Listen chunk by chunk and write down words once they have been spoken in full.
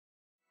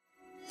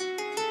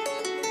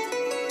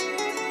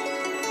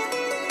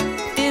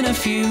a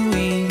few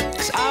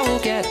weeks I will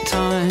get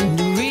time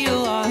to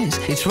realize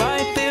it's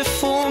right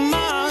before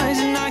my eyes,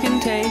 and I can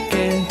take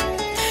it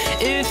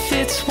if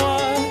it's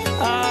what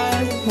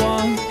I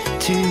want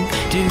to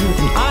do.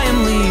 And I am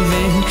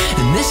leaving,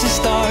 and this is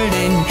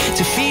starting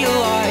to feel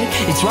like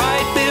it's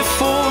right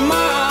before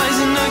my eyes,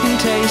 and I can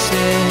taste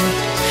it.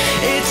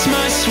 It's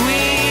my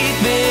sweet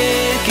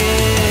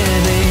beginning.